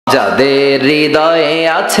যাদের হৃদয়ে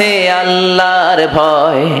আছে আল্লাহর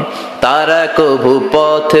ভয় তারা কভু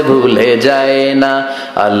পথ ভুলে যায় না।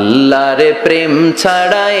 আল্লাহর প্রেম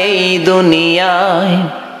ছাড়া এই দুনিয়ায়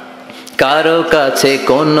কারো কাছে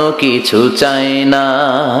কোনো কিছু চায় না।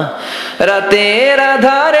 রাতের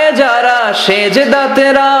আধারে যারা সেজদাতে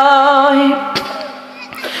রায়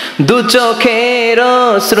দু চোখের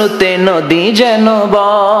শ্রুতে নদী যেন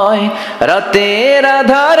বয়। রাতের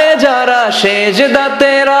আধারে যারা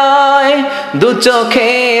সেজদাতে রায় দু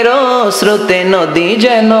চোখের শ্রুতে নদী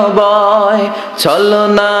যেন বয়।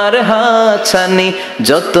 ছলনার হাতছানি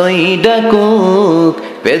যতই ডাকুক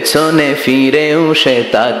পেছনে ফিরেও সে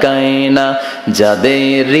তাকায় না।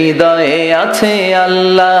 যাদের হৃদয়ে আছে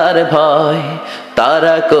আল্লাহর ভয়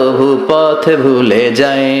তারা কভু পথ ভুলে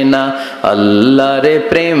যায় না। আল্লাহর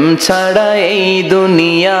প্রেম ছাড়া এই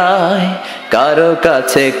দুনিয়ায় কারো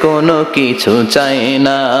কাছে কোনো কিছু চায়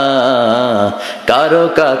না, কারো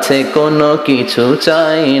কাছে কোনো কিছু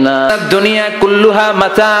চায় না। দুনিয়া কুল্লুহা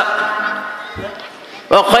মাতা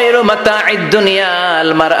ওয়া খায়রু মাতা'আদ দুনিয়া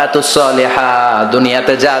আল মারআতুস সালিহা।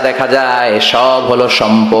 দুনিয়াতে যা দেখা যায় সব হলো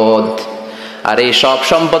সম্পদ, আর এই সব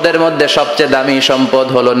সম্পদের মধ্যে সবচেয়ে দামি সম্পদ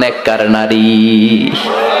হলো নেককার নারী।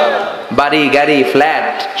 বাড়ি গাড়ি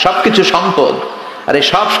ফ্ল্যাট সবকিছু সম্পদ, আর এই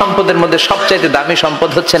সব সম্পদের মধ্যে সবচেয়ে দামি সম্পদ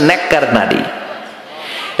হচ্ছে নেককার নারী।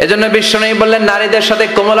 এজন্য বিশ্বনবী বললেন নারীদের সাথে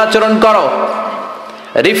কোমল আচরণ করো।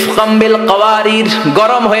 রিফকাম বিল কাওয়ারির,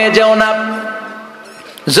 গরম হয়ে যেও না।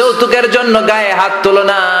 যৌতুকের জন্য গায়ে হাত তোলো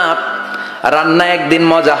না। রান্না একদিন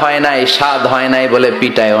মজা হয় নাই, স্বাদ হয় নাই বলে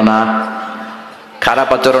পিটায়ও না।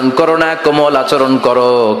 খারাপ আচরণ করো না, কোমল আচরণ করো,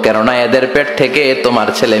 কেননা এদের পেট থেকে তোমার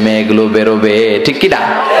ছেলে মেয়েগুলো বেরোবে, ঠিক কি না?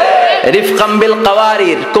 রিফকাম বিল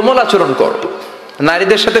কাওয়ারির, কোমল আচরণ করো।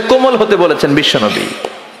 নারীদের সাথে কোমল হতে বলেছেন বিশ্বনবী।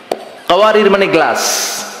 কাওয়ারির মানে গ্লাস,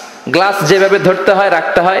 গ্লাস যেভাবে ধরতে হয়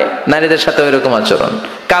রাখতে হয়, নারীদের সাথে ওই রকম আচরণ।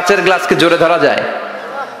 কাচের গ্লাসকে জোরে ধরা যায়?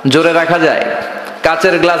 জোরে রাখা যায়?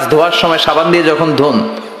 কাচের গ্লাস ধোয়ার সময় সাবান দিয়ে যখন ধুন,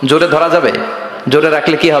 জোরে ধরা যাবে? জোরে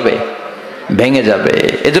রাখলে কি হবে? ভেঙে যাবে।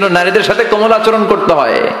 এজন্য নারীদের সাথে কোমল আচরণ করতে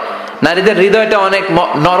হয়। নারীদের হৃদয়টা অনেক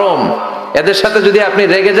নরম, এদের সাথে যদি আপনি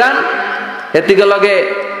রেগে যান, হেতিকে লগে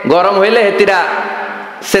গরম হইলে হেতিরা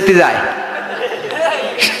সেতি যায়,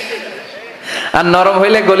 আর নরম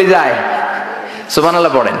হইলে গলি যায়।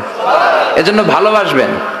 সুবহানাল্লাহ পড়েন। এজন্য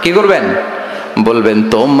ভালোবাসবেন, কি করবেন? বলবেন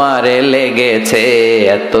তোমারে লেগেছে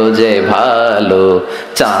এত যে ভালো,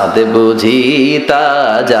 চাঁদ বুঝি তা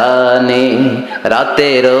জানে,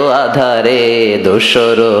 রাতেরও আধারে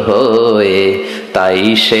দোসর হয়ে তাই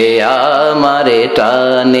সে আমারে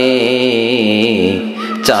টানে,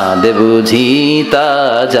 চাঁদ বুঝি তা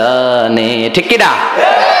জানে, ঠিক কি না?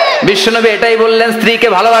 বিশ্বনবী এটাই বললেন, স্ত্রীকে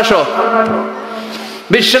ভালোবাসো।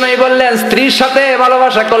 বিশ্বনবী বললেন স্ত্রীর সাথে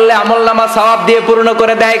ভালোবাসা করলে আমলনামা সওয়াব দিয়ে পূর্ণ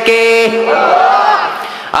করে দেয় কে?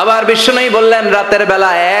 আবার বিশ্বনবী বললেন রাতের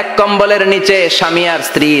বেলা এক কম্বলের নিচে স্বামী আর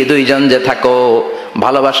স্ত্রী দুইজন যে থাকো,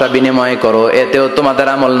 ভালোবাসা বিনিময় করো, এতেও তোমাদের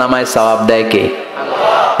আমলনামায় সওয়াব দেয় কে?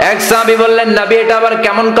 এক সাহাবী বললেন নবী এটা আবার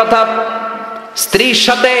কেমন কথা, স্ত্রীর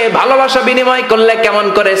সাথে ভালোবাসা বিনিময় করলে কেমন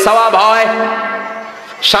করে সওয়াব হয়?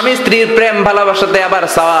 স্বামী স্ত্রীর প্রেম ভালোবাসাতে আবার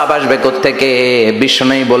সওয়াব আসবে কোত্থেকে?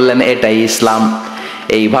 বিশ্বনবী বললেন এটাই ইসলাম।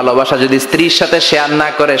 এই ভালোবাসা যদি স্ত্রীর সাথে শেয়ার না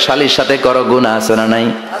করে শালীর সাথে করো, গুনাহ আছে না নাই?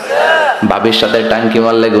 ভাবির সাথে টাঙ্কি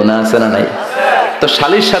মারলে গুনাহ আছে না নাই? তো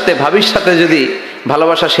শালীর সাথে ভাবির সাথে যদি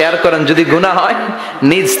ভালোবাসা শেয়ার করেন, যদি গুনাহ হয়,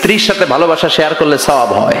 নিজ স্ত্রীর সাথে ভালোবাসা শেয়ার করলে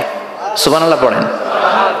সওয়াব হয়। সুবহানাল্লাহ পড়েন।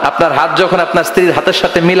 আপনার হাত যখন আপনার স্ত্রীর হাতের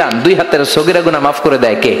সাথে মিলান, দুই হাতের সগীরা গুনাহ মাফ করে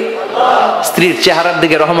দেয় কে? স্ত্রীর চেহারার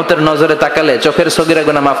দিকে রহমতের নজরে তাকালে চোখের সগীরা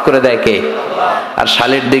গুনাহ মাফ করে দেয় কে? আর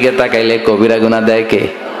শালীর দিকে তাকাইলে কবিরা গুনাহ দেয় কে?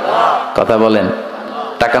 কথা বলেন,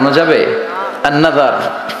 তাকানো যাবে? আন-নাযার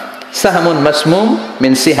সাহমুন মাসমুম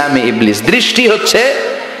মিন সিহামি ইবলিস। দৃষ্টি হচ্ছে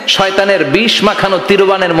শয়তানের বিষ মাখানো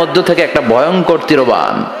তীরবানের মধ্য থেকে একটা ভয়ঙ্কর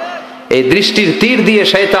তীরবান। এই দৃষ্টির তীর দিয়ে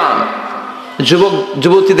শয়তান যুবক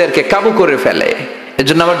যুবতীদেরকে কাবু করে ফেলে।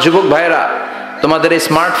 এজন্য আমার যুবক ভাইরা, তোমাদের এই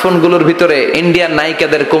স্মার্টফোন গুলোর ভিতরে ইন্ডিয়ান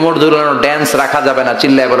নায়িকাদের কোমর দুলানো ড্যান্স রাখা যাবে না,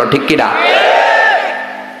 চিল্লায় বলো ঠিক কিনা?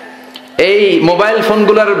 এই মোবাইল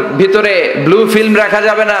ফোনগুলোর ভিতরে ব্লু ফিল্ম রাখা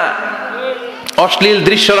যাবে না, অশ্লীল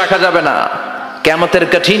দৃশ্য রাখা যাবে না। কিয়ামতের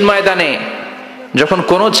কঠিন ময়দানে যখন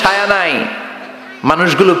কোনো ছায়া নাই,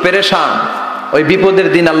 মানুষগুলো পেরেশান, ওই বিপদের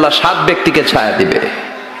দিন আল্লাহ 7 ব্যক্তিকে ছায়া দিবে।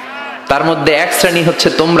 তার মধ্যে এক শ্রেণী হচ্ছে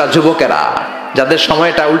তোমরা যুবকেরা, যাদের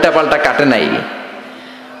সময়টা উল্টাপাল্টা কাটে নাই,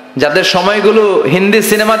 যাদের সময়গুলো হিন্দি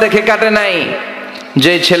সিনেমা দেখে কাটে নাই,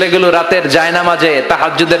 যে ছেলেগুলো রাতের জায়নামাজে,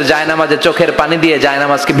 তাহাজ্জুদের জায়নামাজে চোখের পানি দিয়ে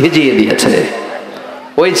জায়নামাজকে ভিজিয়ে দিয়েছে,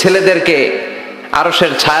 ওই ছেলেদেরকে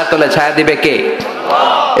আরশের ছায়া তলে ছায়া দিবে কে?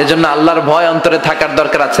 এজন্য আল্লাহর ভয় অন্তরে থাকার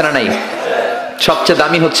দরকার আছে না নাই? সবচেয়ে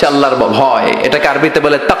দামি হচ্ছে আল্লাহর ভয়। এটাকে আরবিতে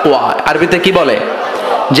বলে তাকওয়া। আরবিতে কি বলে?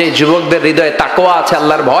 যে যুবকদের হৃদয়ে তাকওয়া আছে,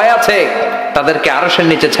 আল্লাহর ভয় আছে, তাদেরকে আরশের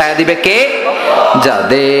নিচে ছায়া দিবে কে?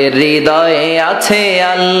 যাদের হৃদয়ে আছে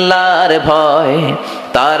আল্লাহর ভয়,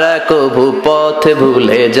 তারা কভু পথ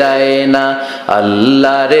ভুলে যায় না।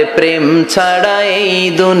 আল্লাহর প্রেম ছাড়া এই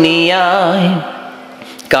দুনিয়ায়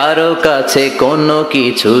কারো কাছে কোনো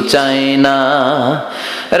কিছু চায় না।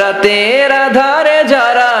 রাতের আধারে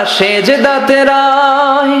যারা সেজদাতে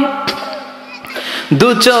রায়, দু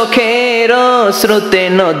চোখের শ্রুতে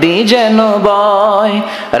নদী যেন বয়।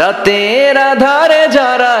 রাতের আধারে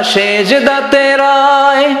যারা সেজদাতে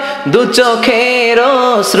রায়, দু চোখের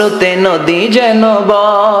শ্রুতে নদী যেন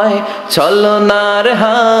বয়। ছলনার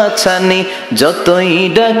হাতছানি যতই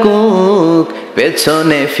ডাকুক,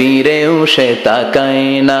 পেছনে ফিরেও সে তাকায়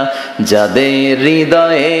না। যাদের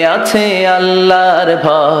হৃদয়ে আছে আল্লাহর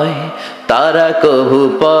ভয়, তারা কভু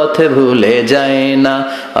পথ ভুলে যায় না।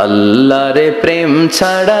 আল্লাহর প্রেম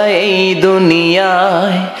ছাড়া এই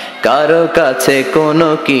দুনিয়ায় কারো কাছে কোনো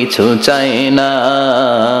কিছু চায় না,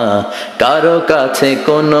 কারো কাছে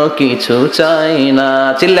কোনো কিছু চায় না।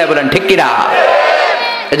 চিল্লায় বলেন ঠিক কিনা?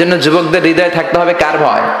 এজন্য যুবকদের হৃদয়ে থাকতে হবে কার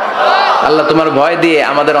ভয়? আল্লাহ, তোমার ভয় দিয়ে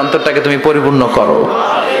আমাদের অন্তরটাকে তুমি পরিপূর্ণ করো।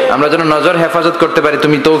 আমরা যেন নজর হেফাজত করতে পারি,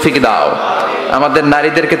 তুমি তৌফিক দাও। আমাদের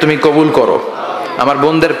নারীদেরকে তুমি কবুল করো। আমার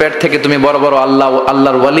বোনদের পেট থেকে তুমি বড় বড়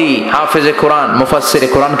আল্লাহর ওয়ালি, হাফেজে কোরআন, মুফাসসিরে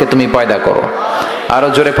কোরআনকে তুমি পয়দা করো। আরো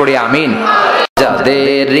জোরে পড়ি আমিন।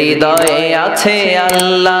 যাদের হৃদয়ে আছে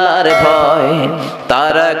আল্লাহর ভয়,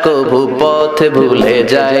 তারা কভু পথ ভুলে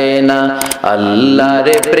যায় না। আল্লাহর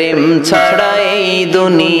প্রেম ছাড়া এই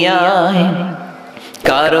দুনিয়ায়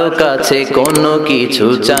কারো কাছে কোনো কিছু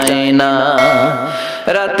চায় না।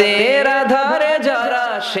 রাতের আধারে